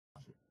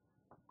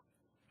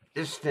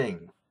This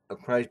thing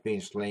of Christ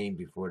being slain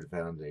before the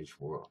foundation of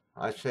the world.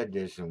 I said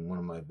this in one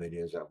of my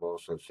videos. I've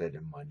also said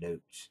in my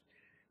notes.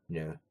 You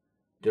know,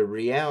 the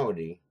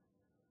reality,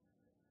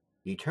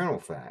 the eternal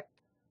fact,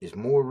 is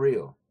more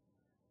real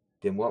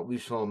than what we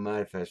saw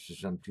manifested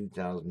some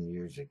 2,000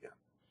 years ago.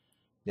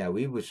 Now,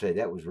 we would say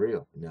that was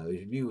real.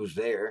 If you was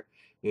there,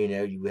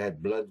 you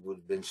had blood would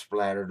have been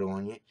splattered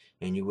on you,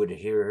 and you would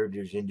have heard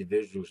these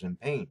individuals in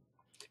pain.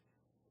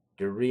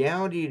 The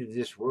reality of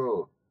this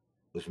world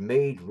was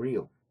made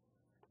real.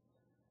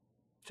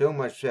 So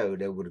much so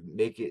that would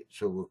make it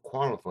so it would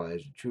qualify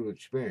as a true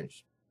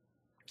experience.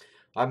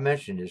 I've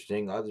mentioned this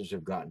thing. Others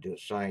have gotten to it.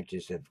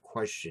 Scientists have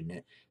questioned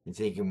it and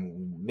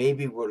thinking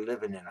maybe we're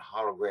living in a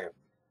holograph,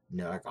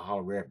 like a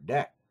holograph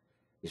deck.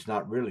 It's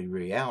not really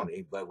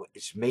reality, but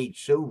it's made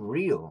so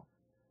real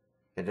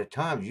that at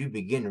times you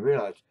begin to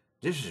realize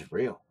this is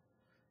real.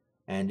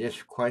 And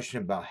this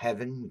question about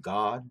heaven,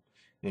 God,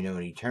 and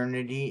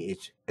eternity,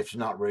 it's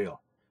not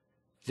real.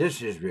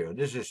 This is real.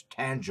 This is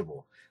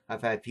tangible.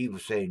 I've had people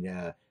say,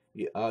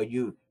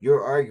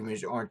 your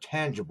arguments aren't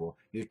tangible.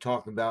 You're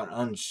talking about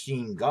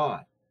unseen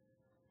God.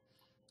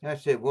 I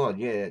said, well,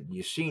 yeah,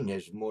 the seen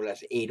has more or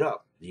less ate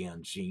up the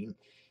unseen,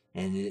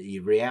 and the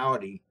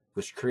reality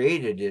was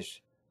created this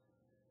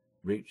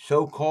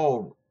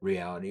so-called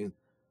reality,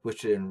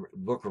 which in the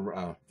book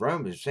of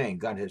Romans is saying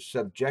God has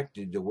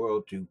subjected the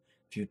world to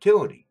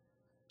futility,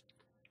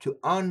 to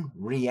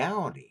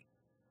unreality.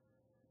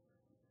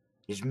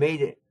 He's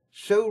made it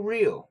so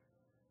real,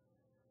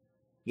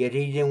 yet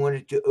he didn't want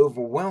it to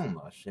overwhelm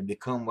us and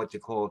become what they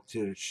call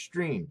to the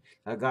extreme.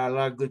 I got a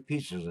lot of good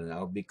pieces in it.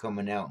 I'll be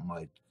coming out in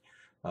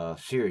my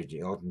series,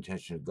 The Ultimate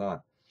Intention of God,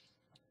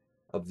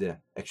 of the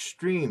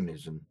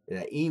extremism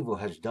that evil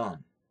has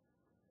done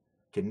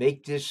to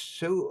make this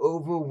so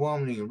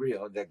overwhelmingly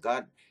real that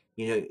God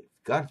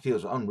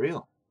feels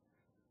unreal.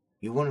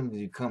 You want him to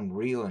become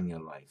real in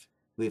your life.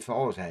 We've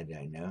always had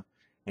that.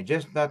 And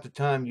just about the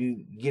time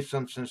you get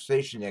some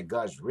sensation that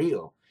God's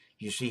real,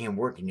 you see him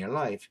work in your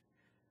life,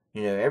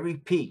 every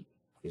peak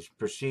is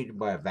preceded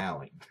by a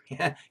valley.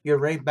 You're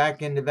right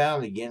back in the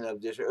valley again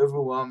of this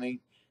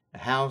overwhelming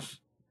house,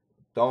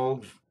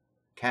 dogs,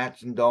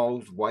 cats and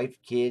dogs, wife,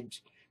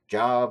 kids,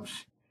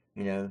 jobs,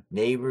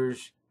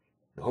 neighbors,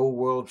 the whole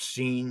world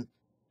scene,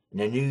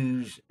 and the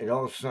news, it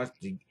all starts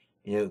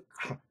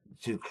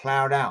to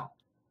cloud out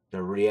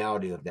the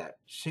reality of that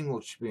single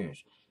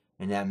experience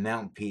and that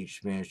mountain peak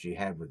experience you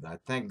had with God.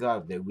 Thank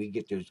God that we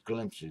get those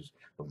glimpses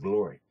of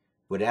glory.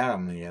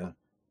 Without them,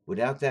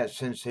 without that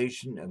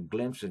sensation of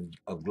glimpse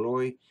of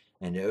glory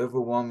and the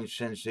overwhelming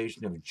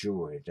sensation of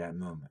joy at that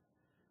moment,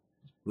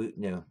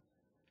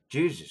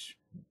 Jesus,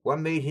 what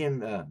made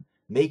him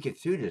make it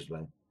through this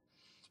life?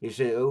 He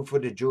said, "Oh, for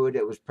the joy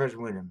that was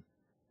present with him.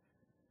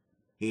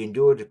 He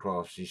endured the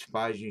cross,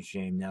 despising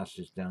shame, now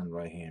sits down at the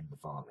right hand of the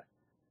Father."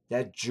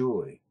 That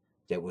joy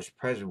that was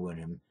present with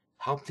him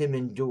helped him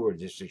endure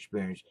this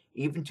experience,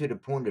 even to the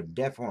point of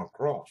death on a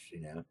cross.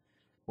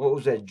 What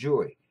was that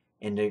joy?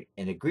 In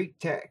the Greek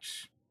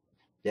text,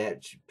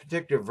 that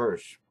particular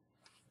verse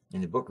in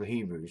the book of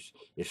Hebrews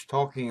is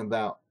talking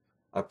about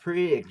a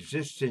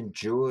pre-existent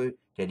joy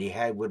that he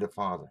had with the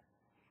Father.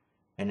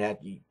 And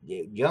at the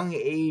young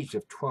age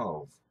of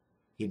 12,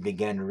 he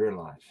began to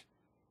realize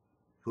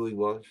who he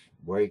was,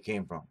 where he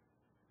came from.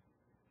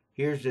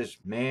 Here's this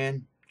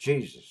man,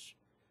 Jesus,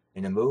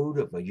 in the mode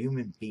of a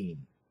human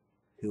being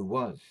who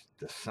was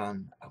the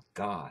Son of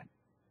God,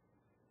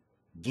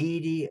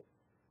 deity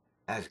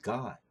as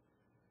God.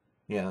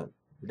 There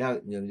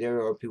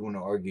are people who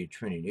argue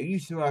Trinity. If you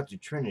throw out the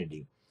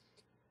Trinity,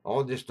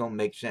 all this don't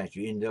make sense.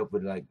 You end up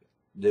with like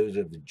those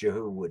of the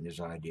Jehovah's Witness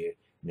idea,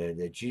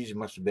 that Jesus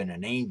must have been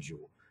an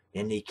angel,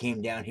 then he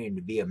came down here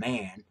to be a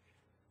man.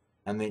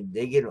 I mean,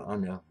 they get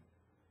on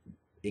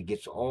it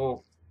gets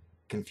all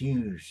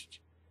confused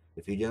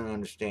if you don't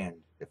understand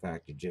the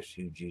fact of just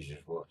who Jesus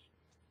was.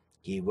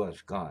 He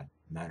was God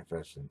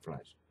manifested in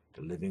flesh,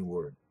 the living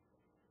Word,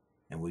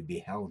 and we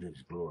beheld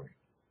his glory,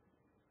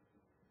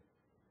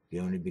 the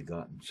only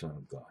begotten Son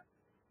of God.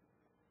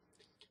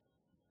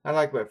 I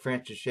like what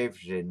Francis Schaeffer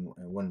said in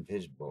one of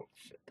his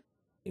books.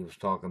 He was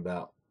talking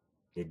about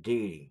the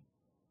deity.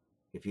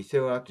 If you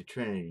throw out the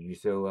Trinity, you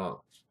throw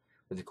out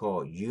what they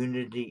call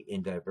unity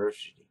in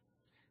diversity.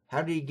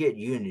 How do you get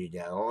unity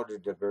out of all the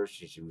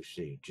diversities we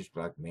see, just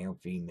like male,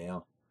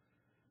 female,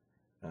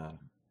 uh,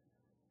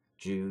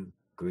 Jew,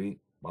 Greek,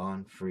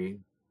 bond, free?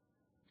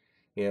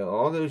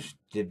 All those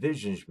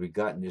divisions we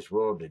got in this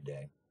world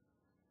today.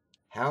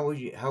 How would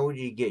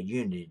you get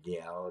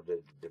unity out of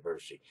the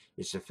diversity?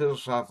 It's a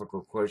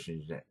philosophical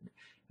question that,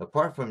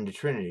 apart from the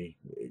Trinity,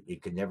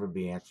 it could never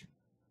be answered.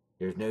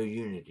 There's no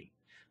unity.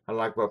 I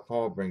like what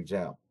Paul brings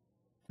out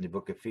in the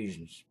book of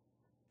Ephesians.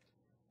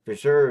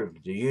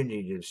 Preserve the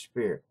unity of the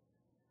Spirit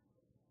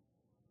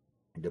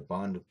and the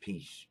bond of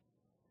peace.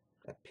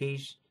 A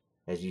peace,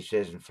 as he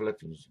says in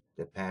Philippians,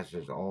 that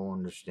passes all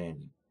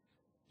understanding.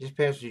 This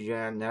passes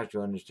your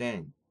natural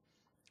understanding.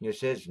 It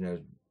says,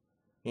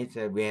 ain't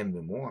that we haven't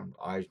been warned.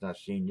 Eyes not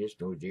seen this,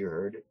 nor ear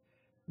heard it.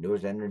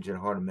 Those that enter into the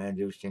heart of man,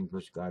 those things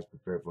which God has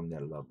prepared for them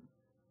that love him.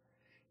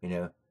 You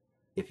know,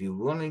 if you're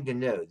willing to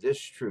know this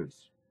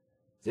truth,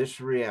 this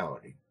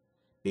reality,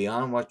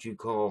 beyond what you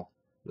call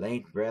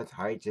length, breadth,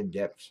 height, and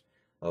depths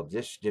of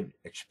this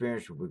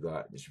experience we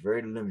got, it's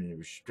very limited and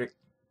restricted.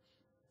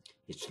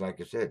 It's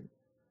like I said,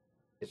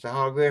 it's a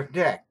holographic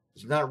deck.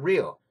 It's not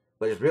real,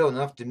 but it's real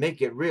enough to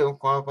make it real,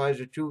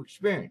 qualifies a true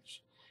experience.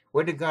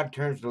 What did God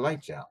turns the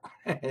lights out?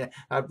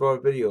 I brought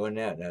a video on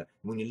that.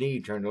 When you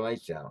leave, turn the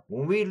lights out.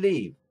 When we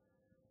leave,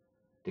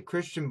 the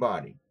Christian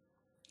body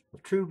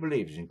of true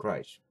believers in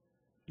Christ,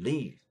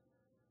 leave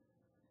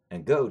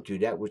and go to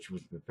that which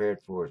was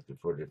prepared for us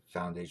before the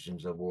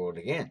foundations of the world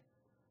again.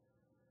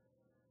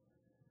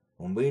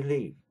 When we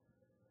leave,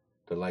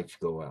 the lights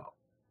go out.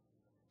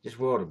 This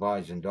world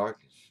abides in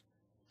darkness.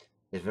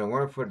 If it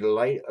weren't for the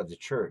light of the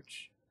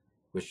church,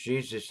 which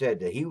Jesus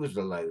said that he was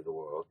the light of the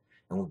world,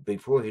 and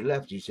before he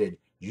left, he said,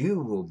 you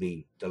will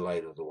be the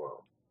light of the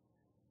world.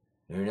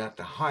 You're not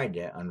to hide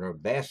that under a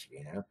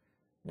basket,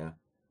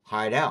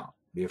 hide out,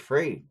 be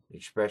afraid,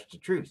 express the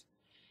truth.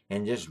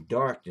 And this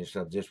darkness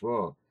of this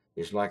world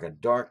is like a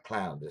dark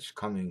cloud that's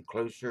coming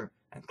closer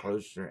and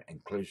closer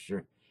and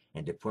closer,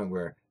 and to the point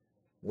where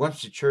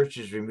once the church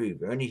is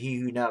removed, only he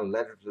who now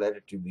let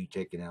it to be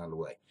taken out of the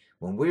way.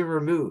 When we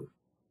remove,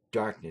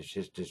 darkness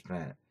hits this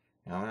planet.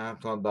 Now I'm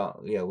talking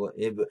about,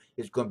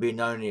 it's going to be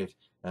not only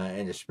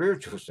in the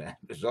spiritual sense,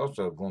 it's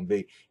also going to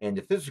be in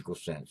the physical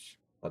sense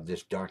of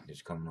this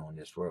darkness coming on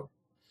this world.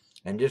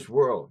 And this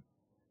world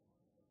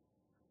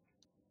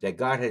that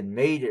God had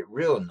made it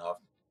real enough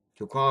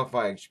to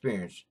qualify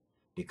experience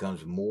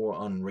becomes more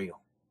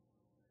unreal.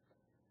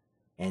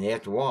 And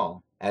after a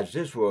while, as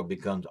this world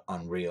becomes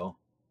unreal,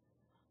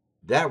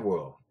 that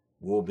world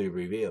will be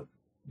revealed,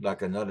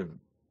 like another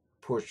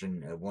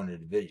portion of one of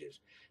the videos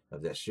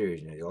of that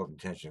series, The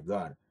Ultimate Intention of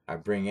God. I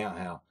bring out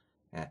how,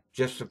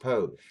 just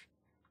suppose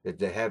that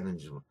the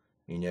heavens,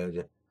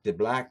 the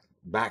black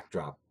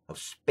backdrop of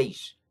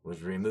space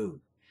was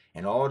removed,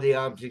 and all the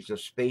objects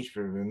of space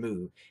were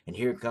removed, and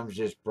here comes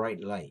this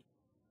bright light.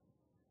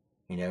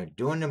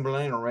 During the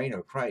millennial reign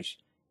of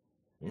Christ,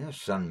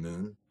 sun,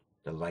 moon,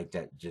 the light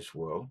that this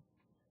world,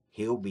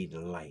 he'll be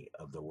the light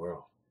of the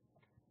world.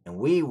 And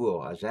we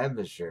will, as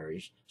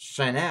adversaries,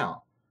 sent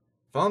out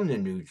from the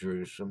New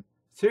Jerusalem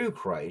through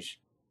Christ,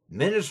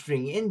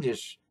 ministering in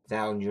this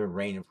 1,000-year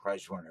reign of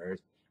Christ on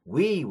earth,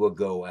 we will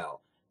go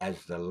out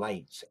as the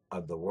lights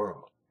of the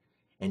world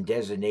in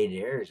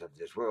designated areas of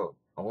this world,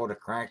 all the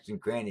cracks and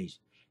crannies,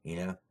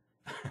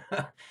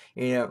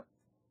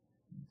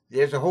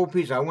 there's a whole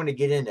piece. I want to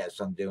get into that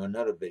someday,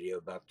 another video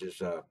about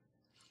this,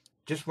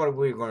 just what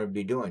we're going to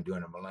be doing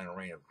during the millennial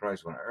reign of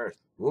Christ on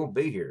earth. We'll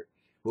be here.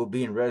 We'll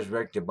be in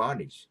resurrected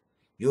bodies.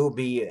 You'll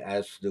be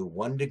as the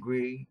one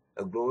degree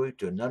of glory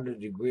to another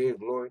degree of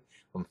glory,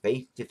 from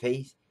faith to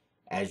faith,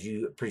 as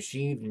you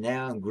perceived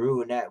now and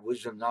grew in that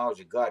wisdom knowledge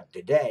of God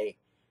today.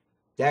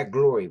 That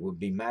glory will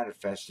be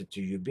manifested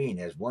to your being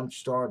as one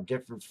star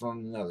different from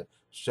another.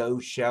 So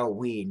shall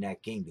we in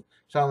that kingdom.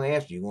 So I'm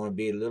asking you, want to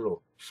be a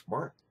little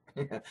spark?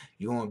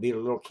 You want to be a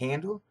little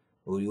candle?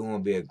 Or you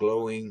want to be a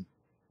glowing,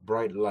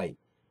 bright light?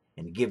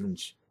 And giving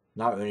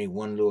not only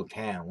one little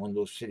town, one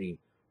little city,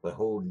 but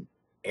whole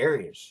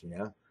areas,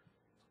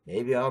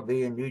 Maybe I'll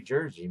be in New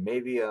Jersey.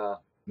 Maybe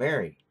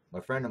Mary, my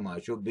friend of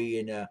mine, she'll be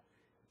in,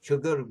 she'll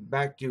go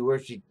back to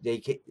where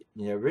they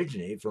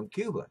originated from,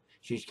 Cuba.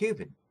 She's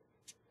Cuban.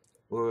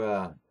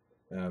 Or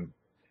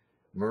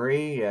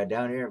Marie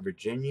down here in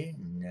Virginia,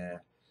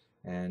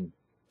 and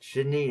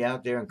Sydney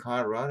out there in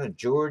Colorado,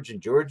 George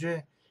in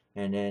Georgia,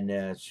 and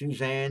then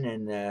Suzanne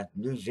in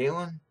New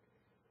Zealand,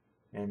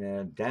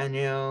 and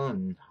Danielle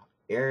and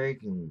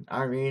Eric and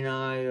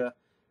Irene.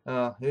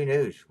 Who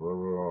knows where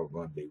we're all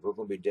going to be? We're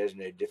going to be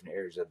designated different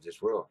areas of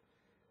this world.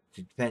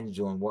 It depends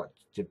on what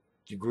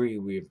degree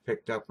we've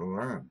picked up and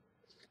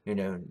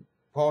learned.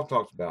 Paul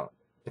talks about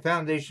the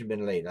foundation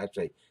been laid. I'd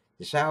say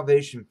the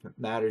salvation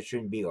matter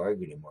shouldn't be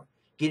argued anymore.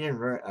 Get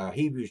in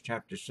Hebrews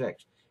chapter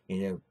 6.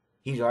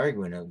 He's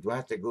arguing, do I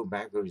have to go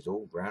back to his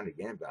old ground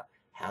again about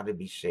how to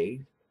be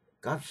saved?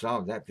 God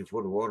solved that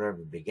before the world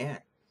ever began,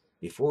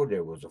 before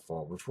there was a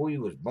fall, before he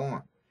was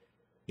born.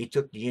 He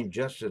took the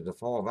injustice of the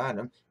fall of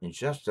Adam and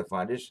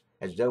justified us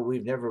as though we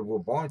never were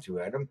born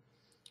through Adam,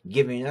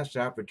 giving us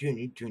the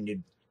opportunity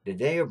to the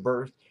day of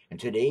birth and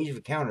to the age of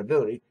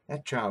accountability.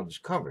 That child is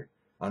covered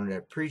under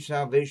that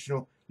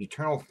pre-salvational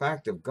eternal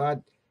fact of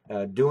God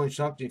doing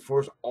something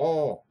for us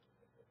all.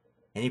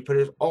 And he put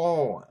us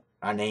all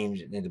our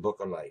names in the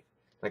book of life.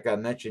 Like I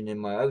mentioned in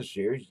my other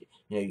series,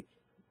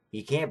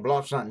 you can't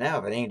blot something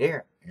out if it ain't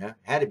there. It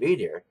had to be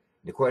there.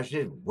 The question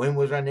is, when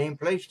was our name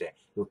placed there?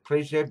 It was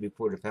placed there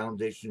before the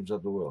foundations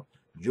of the world.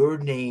 Your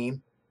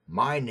name,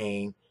 my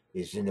name,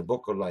 is in the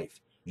book of life.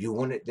 You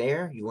want it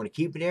there? You want to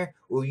keep it there?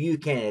 Or you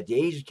can, at the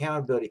age of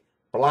accountability,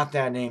 blot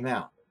that name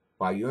out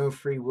by your own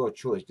free will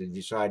choice to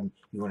decide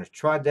you want to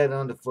try that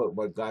underfoot,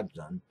 what God's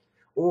done,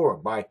 or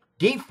by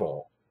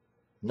default,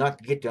 not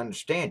to get to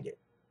understand it.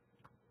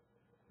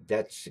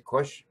 That's the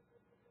question.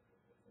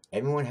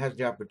 Everyone has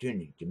the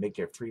opportunity to make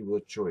their free will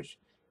choice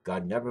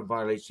God never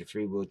violates the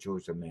free will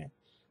choice of man,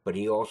 but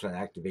he also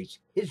activates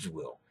his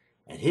will.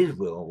 And his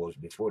will was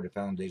before the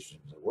foundation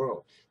of the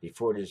world,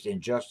 before this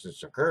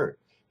injustice occurred.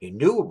 He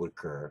knew it would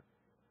occur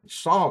and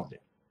solved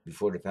it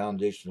before the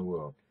foundation of the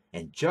world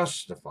and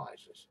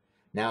justifies us.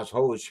 Now it's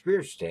Holy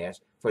Spirit's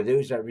task for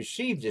those that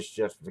receive this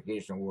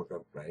justification work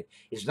of Christ.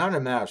 It's not a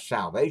matter of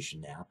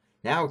salvation now.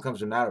 Now it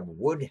comes a matter of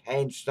wood,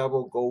 hay,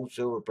 stubble, gold,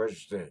 silver,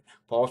 precious stone.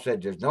 Paul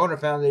said, there's no other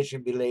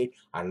foundation be laid.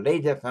 I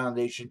laid that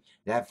foundation.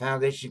 That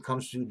foundation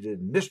comes through the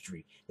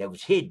mystery that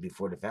was hid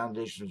before the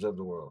foundations of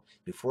the world,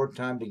 before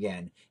time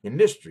began. The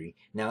mystery.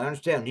 Now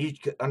understand, he's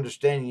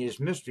understanding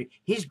this mystery.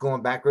 He's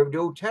going back over the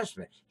Old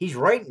Testament. He's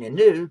writing the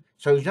New,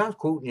 so he's not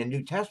quoting the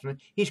New Testament.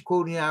 He's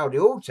quoting out of the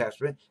Old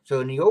Testament. So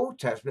in the Old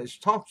Testament,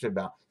 it talks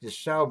about the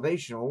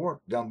salvational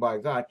work done by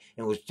God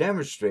and was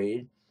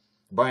demonstrated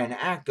by an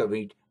act of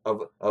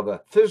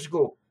a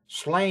physical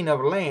slaying of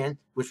land,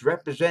 which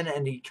represented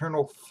an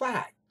eternal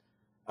fact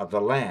of the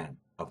Lamb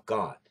of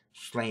God,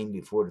 slain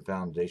before the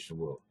foundation of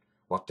the world.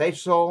 What they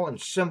saw in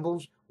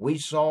symbols, we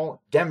saw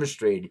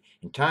demonstrated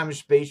in time and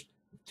space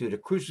through the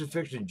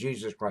crucifixion of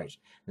Jesus Christ.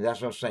 And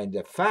that's what I'm saying.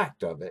 The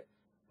fact of it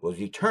was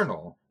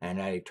eternal, and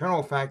that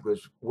eternal fact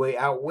was way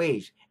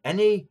outweighs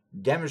any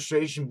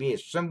demonstration, be a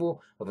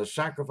symbol of a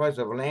sacrifice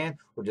of a lamb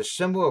or the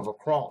symbol of a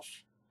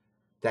cross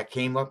that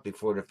came up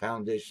before the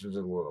foundations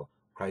of the world.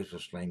 Christ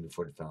was slain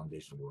before the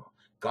foundation of the world.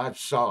 God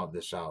solved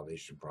the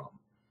salvation problem.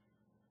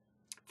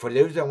 For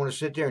those that want to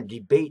sit there and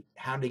debate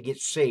how to get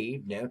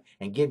saved,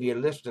 and give you a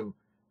list of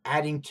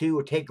adding to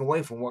or taking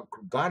away from what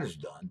God has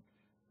done,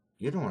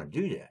 you don't want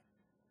to do that.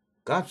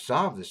 God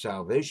solved the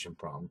salvation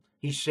problem.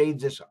 He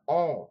saved us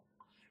all.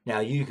 Now,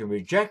 you can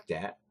reject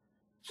that.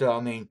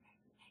 So,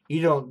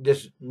 you don't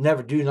just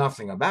never do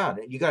nothing about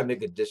it. You got to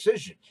make a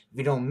decision. If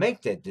you don't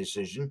make that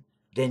decision,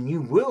 then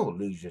you will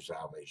lose your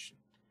salvation.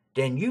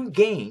 Then you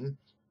gain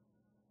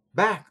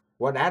back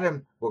what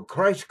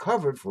Christ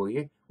covered for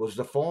you was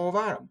the fall of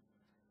Adam.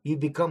 You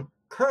become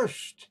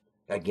cursed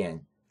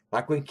again.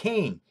 Like when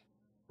Cain,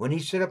 when he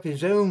set up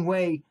his own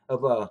way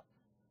of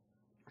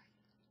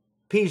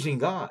appeasing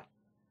God,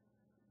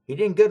 he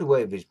didn't go the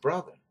way of his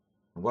brother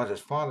and what his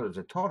fathers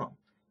had taught him.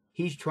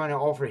 He's trying to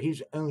offer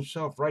his own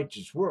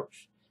self-righteous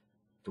works,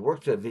 the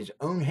works of his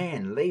own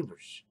hand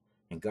labors,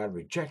 and God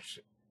rejects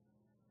it.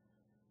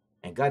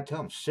 And God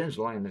tells him, sin's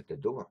lying at the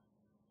door.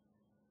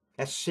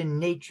 That's sin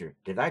nature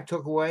that I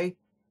took away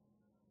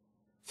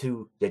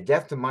through the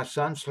death of my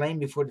son, slain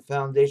before the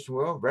foundation of the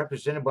world,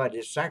 represented by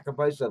the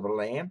sacrifice of a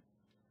lamb.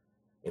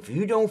 If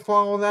you don't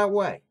follow that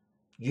way,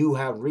 you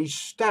have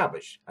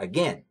reestablished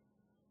again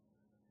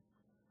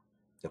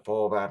the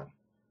fall of Adam.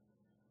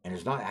 And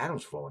it's not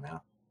Adam's fault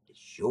now,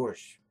 it's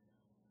yours.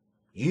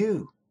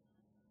 You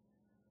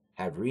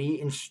have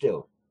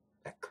reinstilled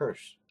a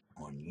curse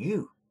on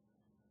you.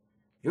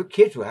 Your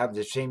kids will have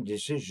the same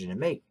decision to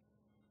make.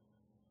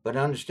 But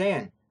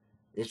understand,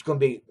 it's going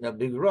to be a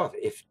big rough.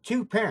 If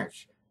two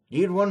parents,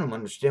 neither one of them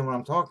understand what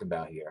I'm talking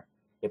about here.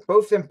 If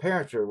both them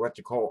parents are what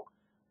they call,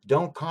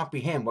 don't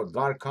comprehend what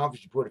God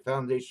accomplished before the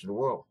foundation of the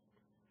world,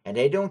 and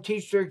they don't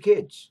teach their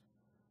kids,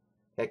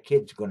 that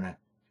kid's going to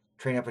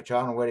train up a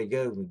child on where to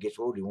go. When he gets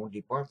old, he won't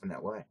depart from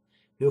that way.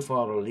 He'll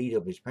follow the lead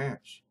of his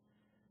parents.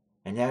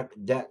 And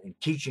that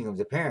teaching of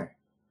the parent,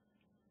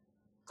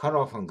 cut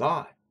off from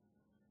God,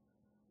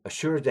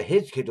 assures that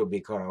his kids will be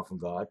cut off from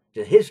God,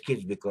 that his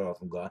kids will be cut off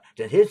from God,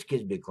 that his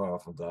kids will be cut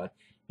off from God.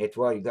 That's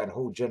why you got a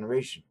whole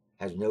generation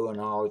has no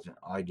knowledge and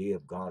idea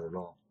of God at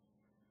all.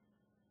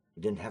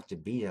 It didn't have to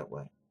be that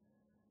way.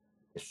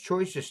 His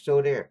choice is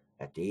still there.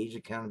 At the age of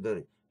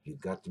accountability, you've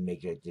got to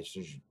make that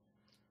decision.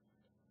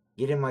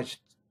 Get in my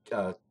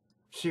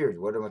series,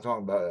 what am I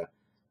talking about?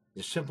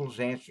 The simplest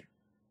answer.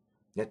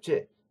 That's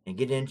it. And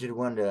get into the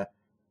one,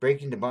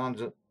 breaking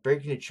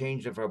the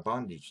chains of our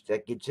bondage.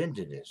 That gets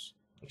into this.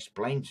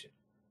 Explains it.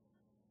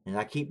 And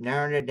I keep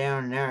narrowing it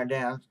down and narrowing it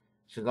down.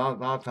 So a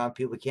lot of times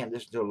people can't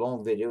listen to a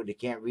long video. They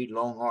can't read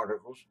long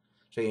articles.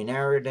 So you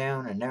narrow it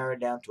down and narrow it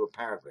down to a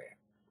paragraph.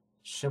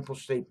 Simple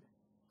statement.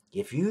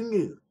 If you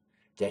knew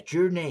that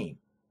your name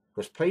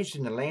was placed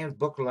in the Lamb's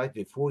Book of Life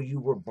before you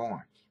were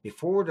born,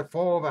 before the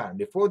fall of Adam,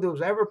 before there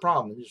was ever a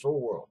problem in this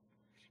whole world,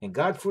 and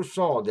God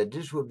foresaw that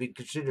this would be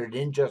considered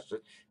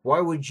injustice,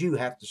 why would you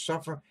have to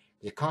suffer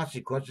the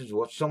consequences of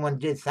what someone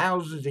did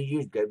thousands of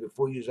years ago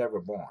before you was ever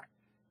born?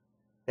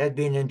 That'd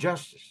be an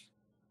injustice.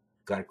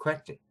 God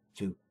corrected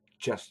to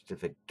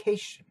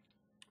justification.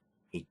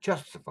 He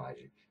justifies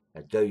it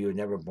as though you were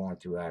never born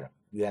through Adam.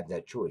 You have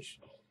that choice.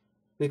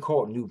 We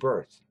call it new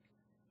birth.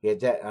 Yeah,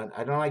 that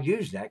I don't like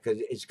using that because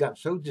it's got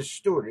so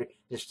distorted,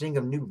 this thing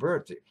of new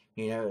birth.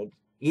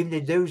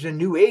 Even those in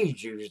New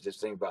Age use this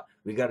thing about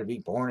we got to be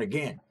born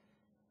again.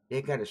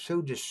 They got it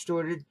so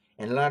distorted,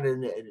 and a lot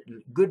of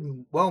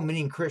good,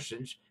 well-meaning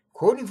Christians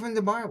quoting from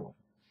the Bible.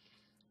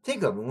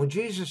 Think of it. When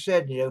Jesus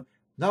said,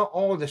 not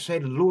all that say,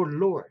 Lord,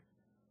 Lord,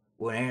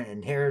 will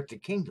inherit the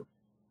kingdom.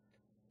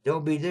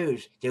 There'll be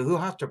those who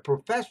have to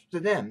profess to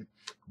them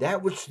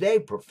that which they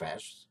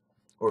profess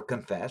or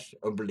confess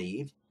or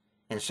believe,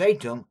 and say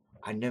to them,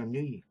 I never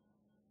knew you.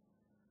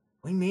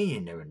 What do you mean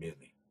you never knew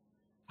me?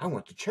 I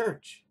went to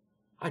church.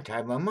 I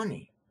tithe my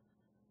money.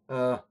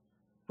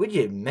 We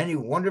did many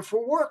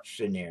wonderful works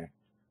in there.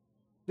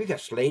 We got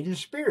slayed in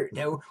spirit.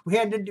 Now we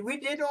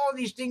did all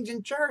these things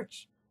in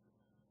church.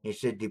 He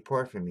said,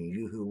 depart from me,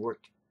 you who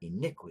worked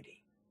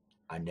iniquity.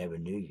 I never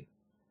knew you.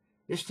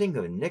 This thing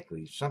of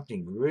iniquity is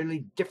something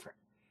really different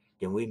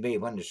than we may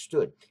have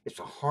understood. It's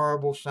a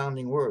horrible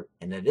sounding word,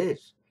 and it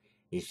is.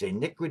 It's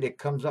iniquity that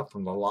comes up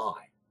from the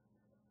lie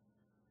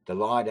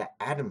that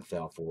Adam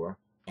fell for,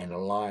 and the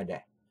lie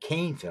that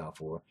Cain fell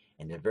for,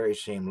 and the very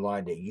same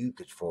lie that you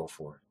could fall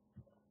for.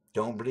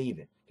 Don't believe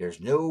it. There's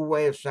no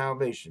way of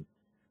salvation.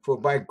 For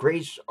by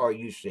grace are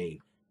you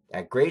saved.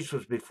 That grace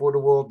was before the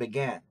world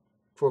began.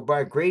 For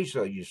by grace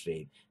are you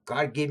saved.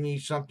 God gave you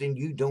something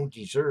you don't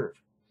deserve.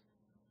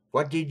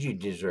 What did you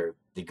deserve?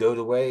 To go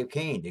the way of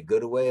Cain, to go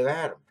the way of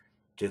Adam,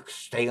 to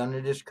stay under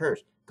this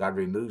curse. God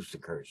removes the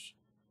curse.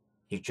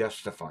 He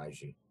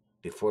justifies you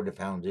before the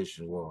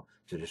foundation of the world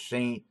to the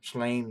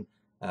slaying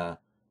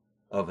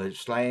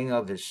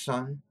of his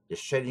son, the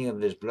shedding of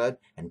his blood,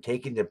 and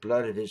taking the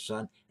blood of his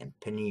son and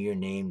pinning your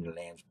name in the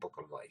Lamb's book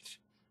of life.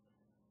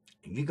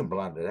 And you can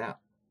blot it out.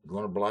 You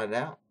want to blot it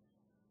out?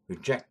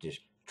 Reject this.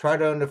 Try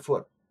it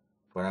underfoot.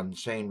 What I'm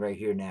saying right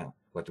here now.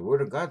 What the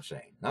Word of God's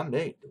saying. Not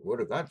me. The Word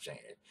of God's saying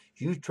it.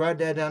 You tried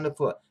that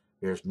underfoot.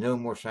 There's no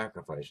more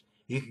sacrifice.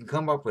 You can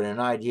come up with an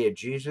idea of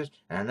Jesus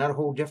and another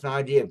whole different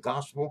idea of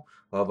gospel,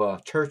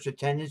 of church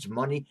attendance,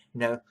 money.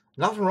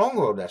 Nothing wrong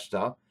with all that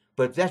stuff.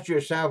 But if that's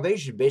your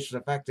salvation based on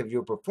the fact of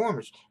your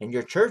performance and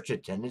your church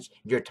attendance,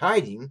 your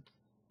tithing,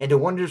 and the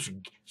wonders,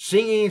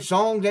 singing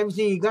songs,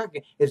 everything you got,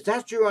 if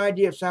that's your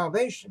idea of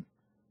salvation,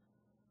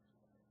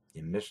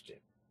 you missed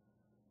it.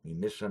 You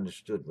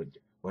misunderstood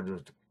what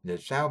was the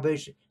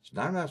salvation. It's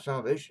not about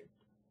salvation.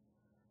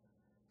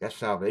 That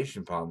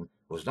salvation problem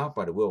was not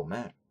by the will of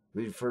man.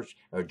 Read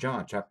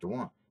John chapter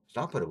 1. It's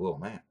not by the will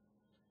of man.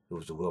 It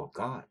was the will of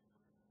God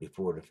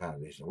before the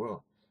foundation of the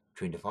world.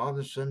 Between the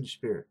Father, the Son, and the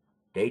Spirit,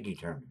 they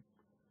determined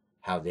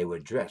how they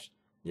would address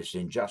this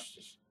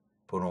injustice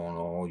put on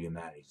all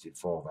humanity through the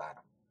fall of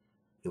Adam.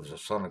 He was a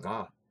son of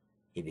God.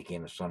 He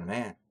became a son of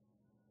man.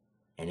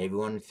 And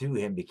everyone through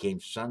him became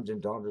sons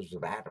and daughters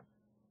of Adam.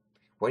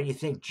 Why do you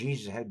think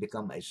Jesus had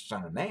become a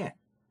son of man?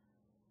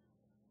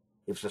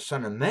 It was the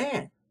son of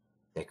man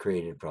that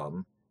created a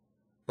problem.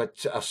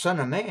 But a son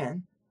of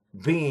man,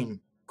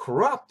 being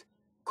corrupt,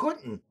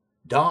 couldn't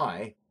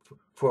die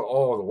for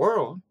all the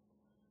world.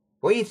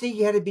 Why do you think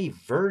he had to be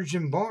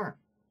virgin born?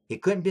 He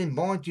couldn't have been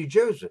born through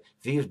Joseph.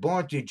 If he was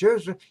born through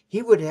Joseph,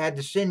 he would have had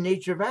the sin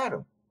nature of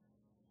Adam.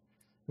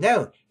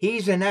 No,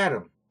 he's an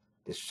Adam,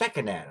 the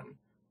second Adam,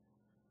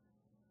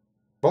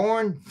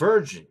 born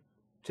virgin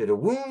to the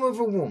womb of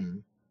a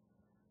woman,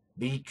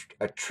 be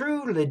a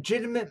true,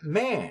 legitimate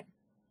man,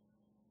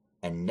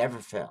 and never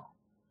fell.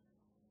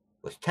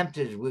 Was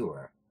tempted as we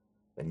were,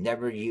 but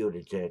never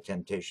yielded to the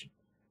temptation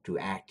to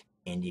act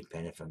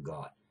independent from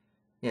God.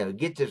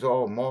 Get this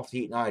all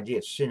moth-eaten idea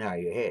of sin out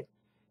of your head.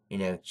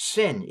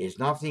 Sin is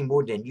nothing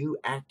more than you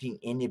acting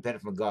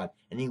independent from God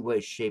in any way,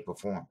 shape, or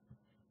form.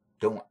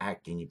 Don't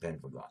act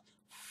independent from God.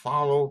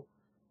 Follow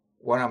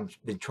what I've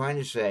been trying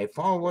to say.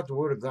 Follow what the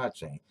Word of God's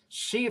saying.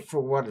 See it for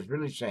what it's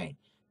really saying.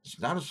 It's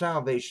not a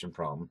salvation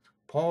problem.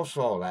 Paul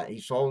saw that. He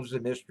solves the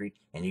mystery,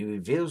 and he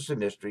reveals the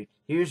mystery.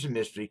 Here's the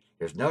mystery.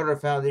 There's no other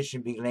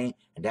foundation being laid,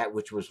 and that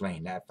which was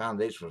laid. That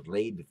foundation was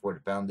laid before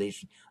the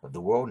foundation of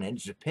the world, and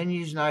its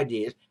opinions and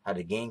ideas how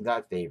to gain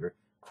God's favor.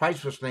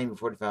 Christ was slain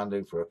before the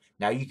foundation of the world.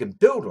 Now you can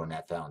build on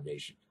that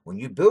foundation. When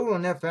you build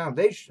on that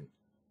foundation,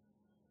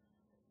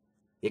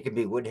 it can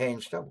be wood, hay,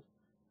 and stubble,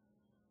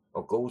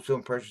 or gold, silver,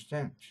 and precious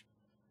stones.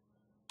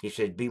 He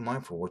says, be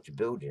mindful what you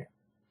build here.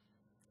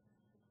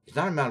 It's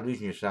not about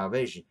losing your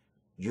salvation.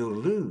 You'll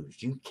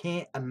lose. You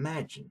can't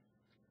imagine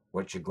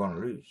what you're going to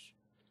lose.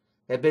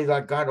 That'd be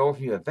like God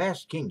offering you a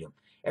vast kingdom.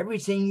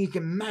 Everything you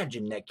can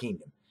imagine in that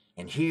kingdom.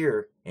 And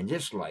here, in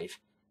this life,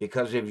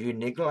 because of your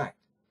neglect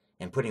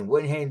and putting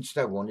wood, hay, and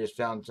stubble on this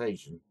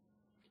foundation,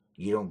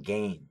 you don't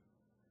gain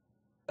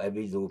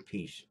every little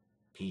piece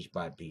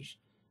by piece.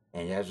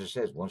 And as it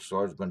says, one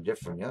star is going to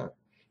differ from the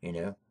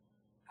other.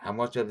 How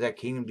much of that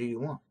kingdom do you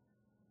want?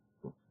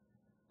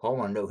 Paul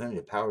wanted to know him,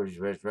 the power of his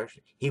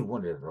resurrection. He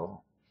wanted it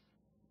all.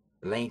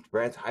 Length,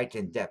 breadth, height,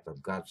 and depth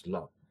of God's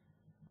love.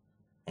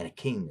 And a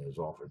kingdom is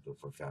offered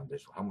for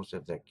foundation. How much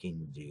of that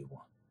kingdom do you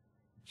want?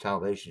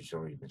 Salvation's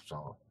already been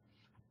solved.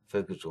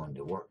 Focus on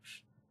the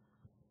works.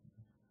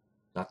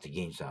 Not to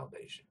gain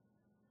salvation.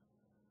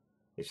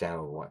 It's out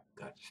of what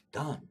God's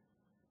done.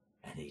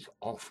 And he's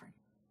offering.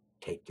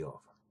 Take the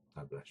offer.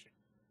 God bless you.